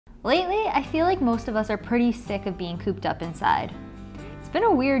Lately, I feel like most of us are pretty sick of being cooped up inside. It's been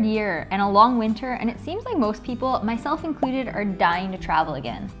a weird year and a long winter, and it seems like most people, myself included, are dying to travel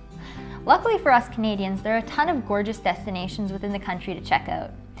again. Luckily for us Canadians, there are a ton of gorgeous destinations within the country to check out.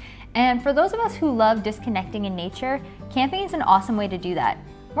 And for those of us who love disconnecting in nature, camping is an awesome way to do that,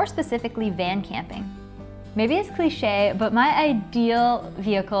 more specifically van camping. Maybe it's cliche, but my ideal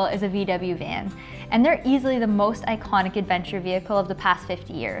vehicle is a VW van, and they're easily the most iconic adventure vehicle of the past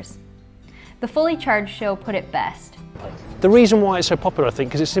 50 years. The Fully Charged show put it best. The reason why it's so popular, I think,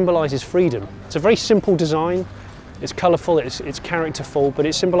 because it symbolises freedom. It's a very simple design, it's colourful, it's characterful, but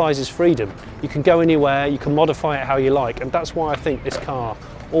it symbolises freedom. You can go anywhere, you can modify it how you like, and that's why I think this car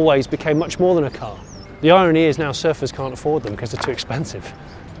always became much more than a car. The irony is now surfers can't afford them because they're too expensive.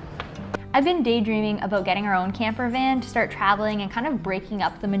 I've been daydreaming about getting our own camper van to start traveling and kind of breaking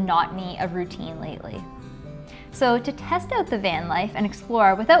up the monotony of routine lately. So to test out the van life and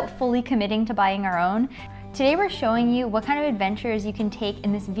explore without fully committing to buying our own, today we're showing you what kind of adventures you can take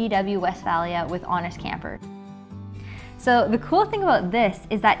in this VW Westfalia with Honest Camper. So the cool thing about this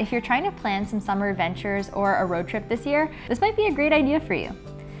is that if you're trying to plan some summer adventures or a road trip this year, this might be a great idea for you.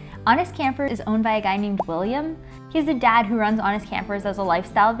 Honest Camper is owned by a guy named William. He's the dad who runs Honest Campers as a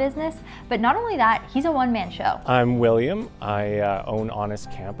lifestyle business, but not only that, he's a one-man show. I'm William. I own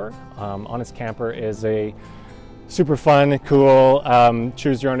Honest Camper. Honest Camper is a super fun, cool,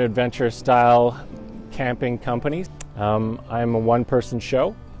 choose your own adventure style camping company. I'm a one-person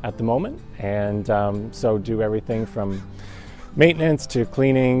show at the moment, and so do everything from maintenance to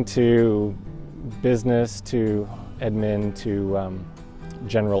cleaning to business to admin to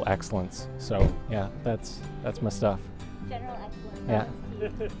general excellence. So yeah, that's my stuff. General excellence.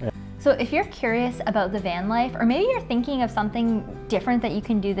 Yeah. So if you're curious about the van life, or maybe you're thinking of something different that you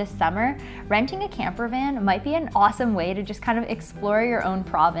can do this summer, renting a camper van might be an awesome way to just kind of explore your own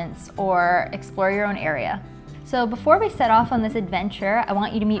province or explore your own area. So before we set off on this adventure, I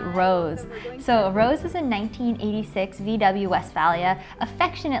want you to meet Rose. So Rose is a 1986 VW Westfalia,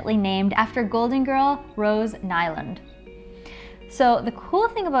 affectionately named after Golden Girl Rose Nyland. So the cool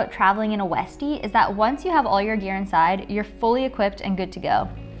thing about traveling in a Westie is that once you have all your gear inside, you're fully equipped and good to go.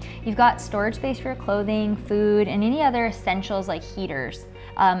 You've got storage space for your clothing, food, and any other essentials like heaters,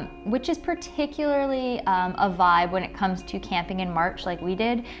 which is particularly a vibe when it comes to camping in March like we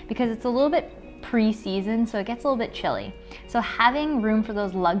did, because it's a little bit pre-season, so it gets a little bit chilly. So having room for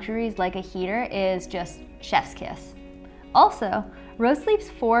those luxuries like a heater is just chef's kiss. Also, Rose sleeps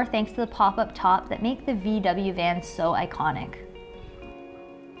 4 thanks to the pop-up top that make the VW van so iconic.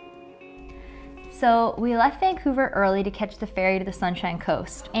 So we left Vancouver early to catch the ferry to the Sunshine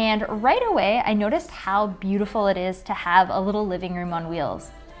Coast. And right away, I noticed how beautiful it is to have a little living room on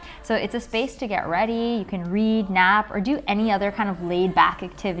wheels. So it's a space to get ready, you can read, nap, or do any other kind of laid back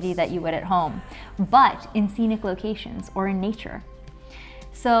activity that you would at home, but in scenic locations or in nature.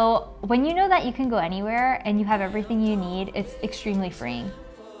 So when you know that you can go anywhere and you have everything you need, it's extremely freeing.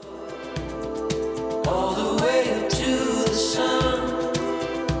 All the way up to the sun.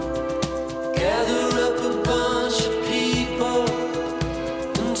 Gather up a bunch of people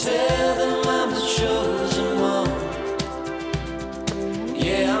and tell them I'm the chosen one.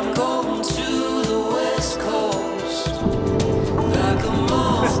 Yeah, I'm going to the West Coast like a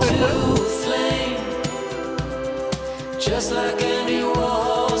moth to a flame. Just like Andy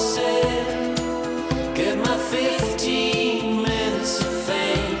Warhol said, get my 15 minutes of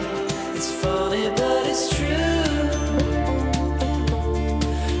fame. It's funny but it's true.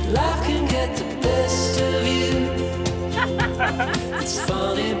 Life can get the best of you. It's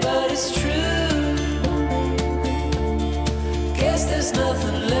funny but it's true. Guess there's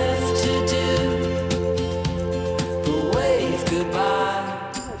nothing left to do but wave goodbye.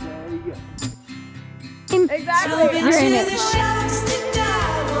 Exactly. You're in it.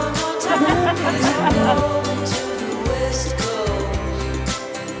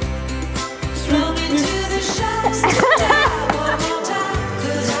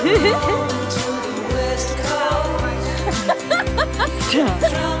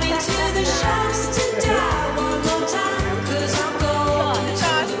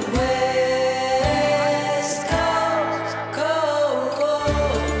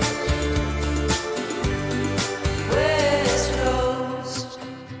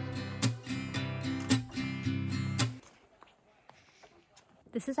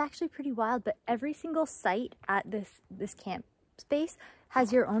 This is actually pretty wild, but every single site at this camp space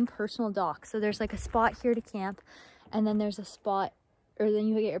has your own personal dock. So there's like a spot here to camp, and then there's a spot, or then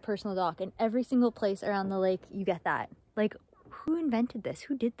you get your personal dock, and every single place around the lake you get that. Like, Who invented this?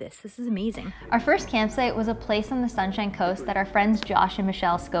 Who did this? This is amazing. Our first campsite was a place on the Sunshine Coast that our friends Josh and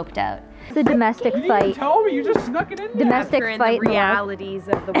Michelle scoped out. It's a domestic fight. You tell me, you just snuck it in there. Domestic fight. The realities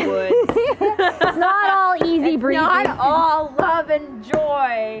of the woods. It's not all easy breezy. Not all love and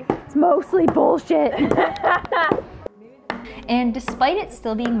joy. It's mostly bullshit. And despite it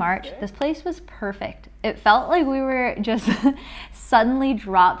still being March, this place was perfect. It felt like we were just suddenly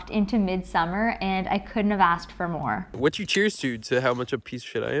dropped into midsummer, and I couldn't have asked for more. What's your cheers to how much of a piece of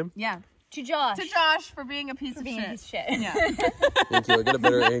shit I am? Yeah. To Josh. To Josh for being a piece of shit. Yeah. Thank you. I got a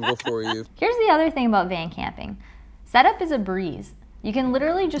better angle for you. Here's the other thing about van camping. Setup is a breeze. You can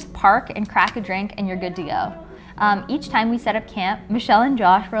literally just park and crack a drink and you're good to go. Each time we set up camp, Michelle and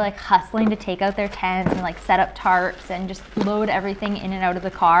Josh were like hustling to take out their tents and like set up tarps and just load everything in and out of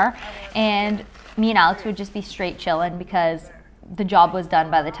the car. And me and Alex would just be straight chilling because the job was done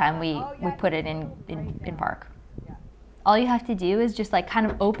by the time we put it in park. All you have to do is just like kind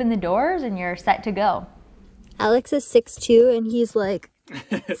of open the doors and you're set to go. Alex is 6'2" and he's like,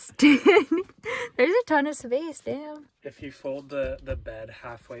 there's a ton of space, damn. If you fold the bed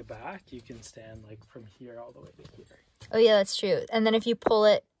halfway back, you can stand like from here all the way to here. Oh yeah, that's true. And then if you pull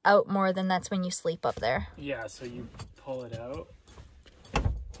it out more, then that's when you sleep up there. Yeah, so you pull it out.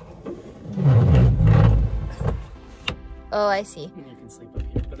 Oh, I see. And you can sleep up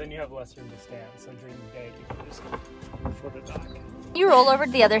here, but then you have less room to stand. So during the day, you can just flip it back. You roll over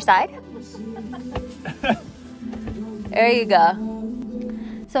to the other side. There you go.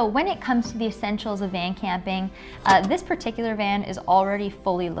 So when it comes to the essentials of van camping, this particular van is already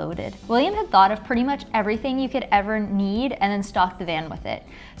fully loaded. William had thought of pretty much everything you could ever need and then stocked the van with it.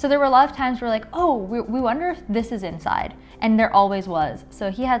 So there were a lot of times where we're like, oh, we wonder if this is inside. And there always was.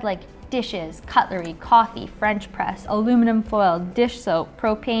 So he had like dishes, cutlery, coffee, French press, aluminum foil, dish soap,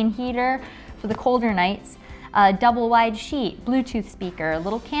 propane heater for the colder nights, double wide sheet, Bluetooth speaker,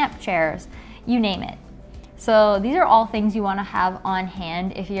 little camp chairs, you name it. So these are all things you want to have on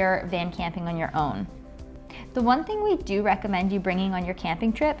hand if you're van camping on your own. The one thing we do recommend you bringing on your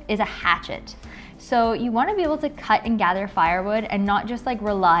camping trip is a hatchet. So you want to be able to cut and gather firewood and not just like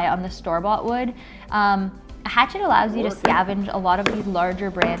rely on the store-bought wood. A hatchet allows you to scavenge a lot of these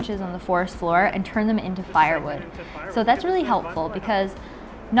larger branches on the forest floor and turn them into firewood. So that's really helpful because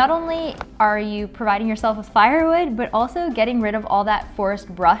not only are you providing yourself with firewood, but also getting rid of all that forest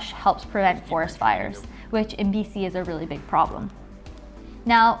brush helps prevent forest fires, which in BC is a really big problem.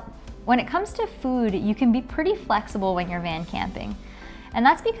 Now, when it comes to food, you can be pretty flexible when you're van camping. And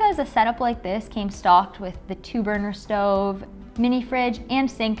that's because a setup like this came stocked with the 2-burner stove, mini fridge, and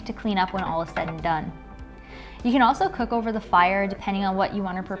sink to clean up when all is said and done. You can also cook over the fire depending on what you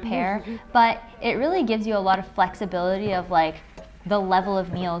want to prepare, but it really gives you a lot of flexibility of like the level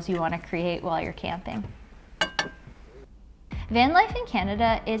of meals you want to create while you're camping. Van life in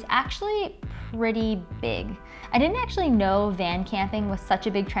Canada is actually pretty big. I didn't actually know van camping was such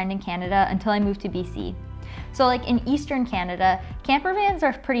a big trend in Canada until I moved to BC. So like in Eastern Canada, camper vans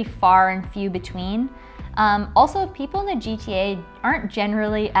are pretty far and few between. Also, people in the GTA aren't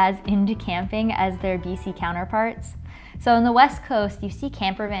generally as into camping as their BC counterparts. So in the West Coast, you see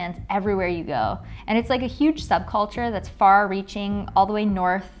camper vans everywhere you go. And it's like a huge subculture that's far reaching all the way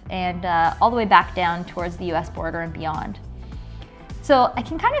north and all the way back down towards the US border and beyond. So I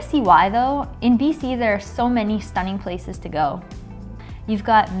can kind of see why though. In BC, there are so many stunning places to go. You've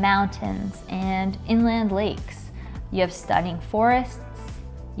got mountains and inland lakes. You have stunning forests.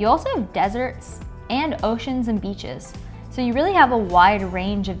 You also have deserts and oceans and beaches. So you really have a wide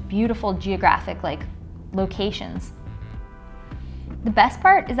range of beautiful geographic locations. The best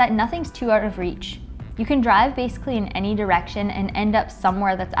part is that nothing's too out of reach. You can drive basically in any direction and end up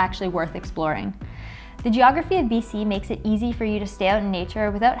somewhere that's actually worth exploring. The geography of BC makes it easy for you to stay out in nature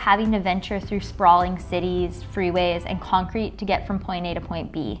without having to venture through sprawling cities, freeways, and concrete to get from point A to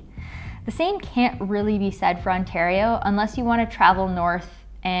point B. The same can't really be said for Ontario unless you want to travel north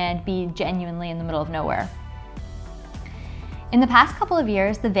and be genuinely in the middle of nowhere. In the past couple of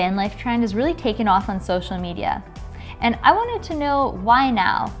years, the van life trend has really taken off on social media. And I wanted to know why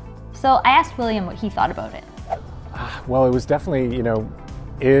now. So I asked William what he thought about it. Well, it was definitely,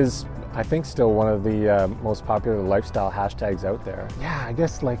 is I think still one of the most popular lifestyle hashtags out there. Yeah, I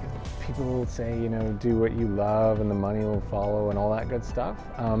guess people will say, do what you love and the money will follow and all that good stuff.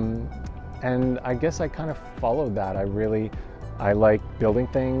 And I guess I kind of followed that. I like building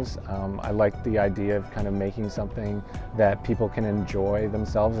things. I like the idea of kind of making something that people can enjoy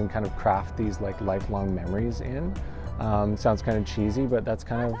themselves and kind of craft these lifelong memories in. Sounds kind of cheesy, but that's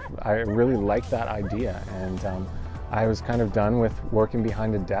I really like that idea. And I was kind of done with working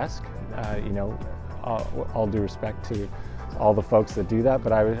behind a desk. All due respect to all the folks that do that,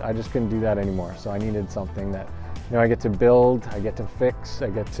 but I just couldn't do that anymore. So I needed something that, you know, I get to build, I get to fix, I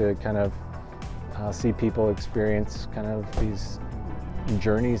get to kind of see people experience kind of these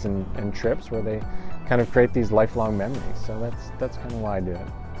journeys and trips where they kind of create these lifelong memories. So that's kind of why I do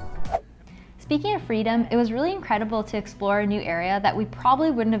it. Speaking of freedom, it was really incredible to explore a new area that we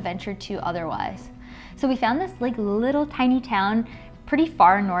probably wouldn't have ventured to otherwise. So we found this like little tiny town pretty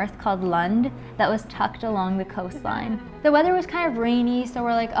far north called Lund that was tucked along the coastline. The weather was kind of rainy, so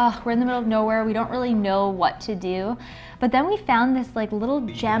we're like, oh, we're in the middle of nowhere, we don't really know what to do. But then we found this like little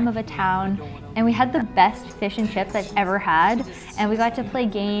gem of a town, and we had the best fish and chips I've ever had, and we got to play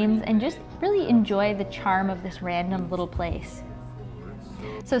games and just really enjoy the charm of this random little place.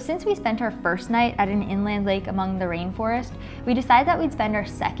 So since we spent our first night at an inland lake among the rainforest, we decided that we'd spend our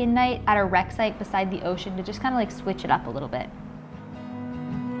second night at a wreck site beside the ocean to just kind of like switch it up a little bit.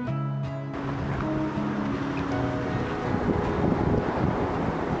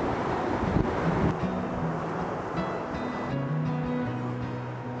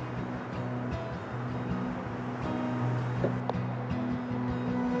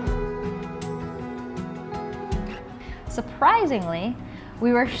 Surprisingly,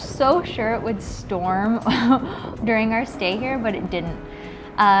 we were so sure it would storm during our stay here, but it didn't.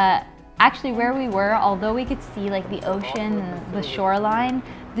 Actually, where we were, although we could see like the ocean and the shoreline,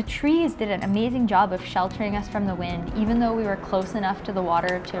 the trees did an amazing job of sheltering us from the wind, even though we were close enough to the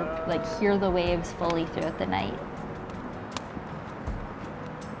water to like hear the waves fully throughout the night.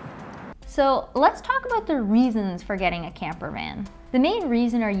 So let's talk about the reasons for getting a camper van. The main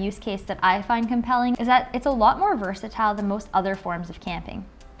reason or use case that I find compelling is that it's a lot more versatile than most other forms of camping.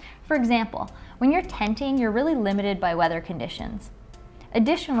 For example, when you're tenting, you're really limited by weather conditions.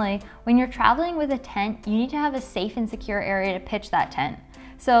 Additionally, when you're traveling with a tent, you need to have a safe and secure area to pitch that tent.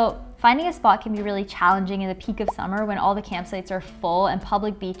 So finding a spot can be really challenging in the peak of summer when all the campsites are full and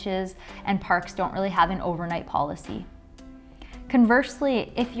public beaches and parks don't really have an overnight policy.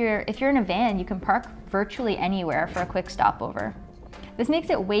 Conversely, if you're in a van, you can park virtually anywhere for a quick stopover. This makes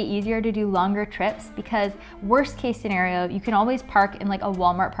it way easier to do longer trips because worst case scenario, you can always park in like a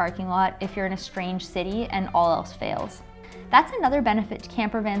Walmart parking lot if you're in a strange city and all else fails. That's another benefit to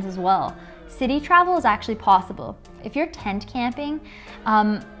camper vans as well. City travel is actually possible. If you're tent camping,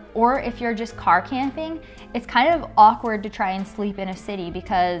 or if you're just car camping, it's kind of awkward to try and sleep in a city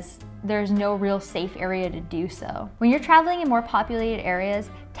because there's no real safe area to do so. When you're traveling in more populated areas,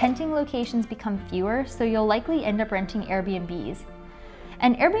 tenting locations become fewer, so you'll likely end up renting Airbnbs.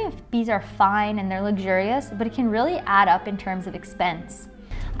 And Airbnbs are fine and they're luxurious, but it can really add up in terms of expense.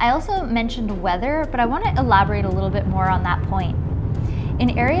 I also mentioned weather, but I want to elaborate a little bit more on that point.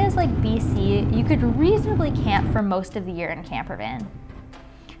 In areas like BC, you could reasonably camp for most of the year in a camper van.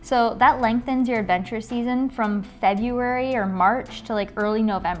 So that lengthens your adventure season from February or March to like early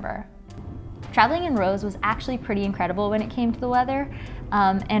November. Traveling in Rose was actually pretty incredible when it came to the weather.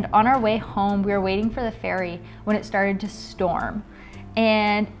 And on our way home, we were waiting for the ferry when it started to storm.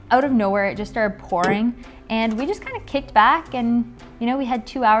 And out of nowhere, it just started pouring. And we just kind of kicked back and, you know, we had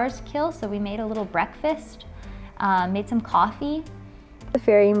 2 hours to kill, so we made a little breakfast, made some coffee. The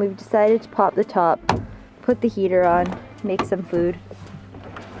ferry, and we've decided to pop the top, put the heater on, make some food.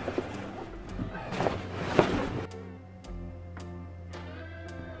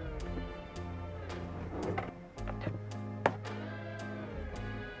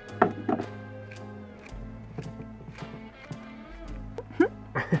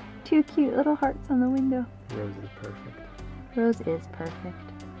 Two cute little hearts on the window. Rose is perfect. Rose is perfect.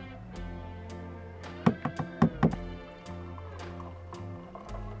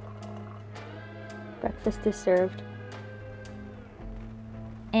 Breakfast is served.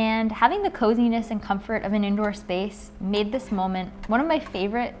 And having the coziness and comfort of an indoor space made this moment one of my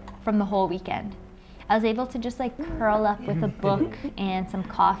favorite from the whole weekend. I was able to just like curl up with a book and some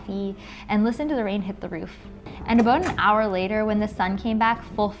coffee and listen to the rain hit the roof. And about an hour later, when the sun came back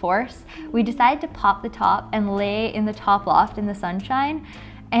full force, we decided to pop the top and lay in the top loft in the sunshine.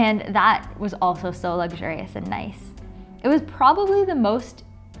 And that was also so luxurious and nice. It was probably the most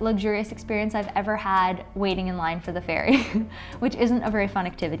luxurious experience I've ever had waiting in line for the ferry, which isn't a very fun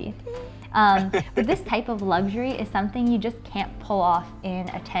activity. But this type of luxury is something you just can't pull off in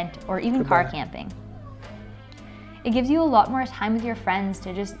a tent or even car camping. It gives you a lot more time with your friends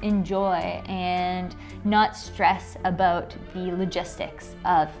to just enjoy and not stress about the logistics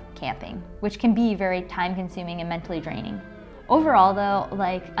of camping, which can be very time consuming and mentally draining. Overall though,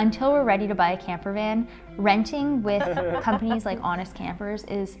 like until we're ready to buy a camper van, renting with companies like Honest Campers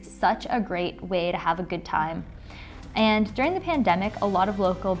is such a great way to have a good time. And during the pandemic, a lot of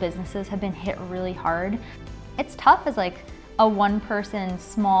local businesses have been hit really hard. It's tough as like a one-person,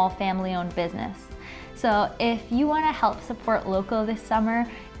 small, family-owned business. So if you want to help support local this summer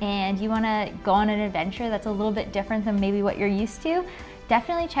and you want to go on an adventure that's a little bit different than maybe what you're used to,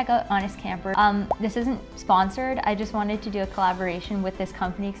 definitely check out Honest Camper. This isn't sponsored, I just wanted to do a collaboration with this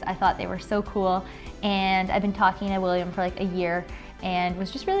company because I thought they were so cool, and I've been talking to William for like a year and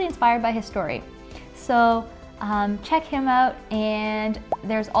was just really inspired by his story. So check him out, and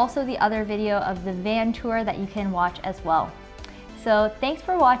there's also the other video of the van tour that you can watch as well. So thanks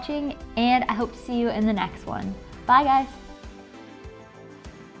for watching, and I hope to see you in the next one. Bye guys!